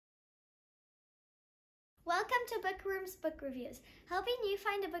Welcome to Bookworm's Book Reviews, helping you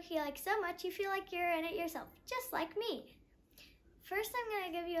find a book you like so much you feel like you're in it yourself, just like me. First, I'm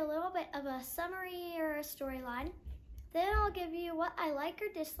going to give you a little bit of a summary or a storyline. Then I'll give you what I like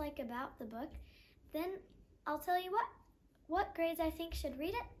or dislike about the book. Then I'll tell you what grades I think should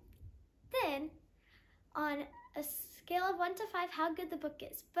read it. Then, on a scale of 1 to 5, how good the book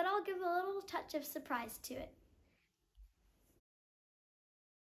is. But I'll give a little touch of surprise to it.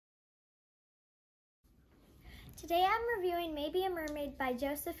 Today I'm reviewing Maybe a Mermaid by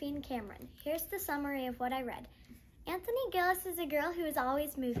Josephine Cameron. Here's the summary of what I read. Anthony Gillis is a girl who is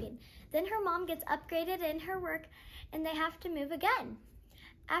always moving. Then her mom gets upgraded in her work and they have to move again.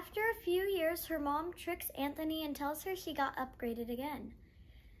 After a few years, her mom tricks Anthony and tells her she got upgraded again.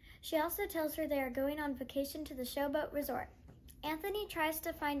 She also tells her they are going on vacation to the Showboat Resort. Anthony tries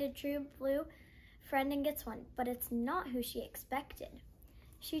to find a true blue friend and gets one, but it's not who she expected.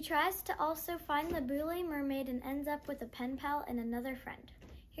 She tries to also find the bully mermaid and ends up with a pen pal and another friend.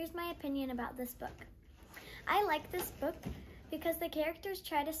 Here's my opinion about this book. I like this book because the characters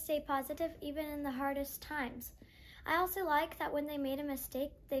try to stay positive even in the hardest times. I also like that when they made a mistake,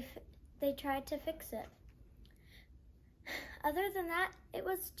 they tried to fix it. Other than that, it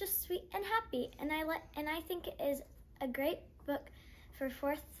was just sweet and happy, and I think it is a great book for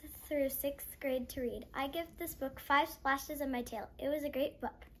 4th through 6th grade to read. I give this book 5 splashes of my tail. It was a great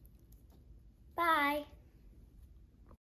book. Bye.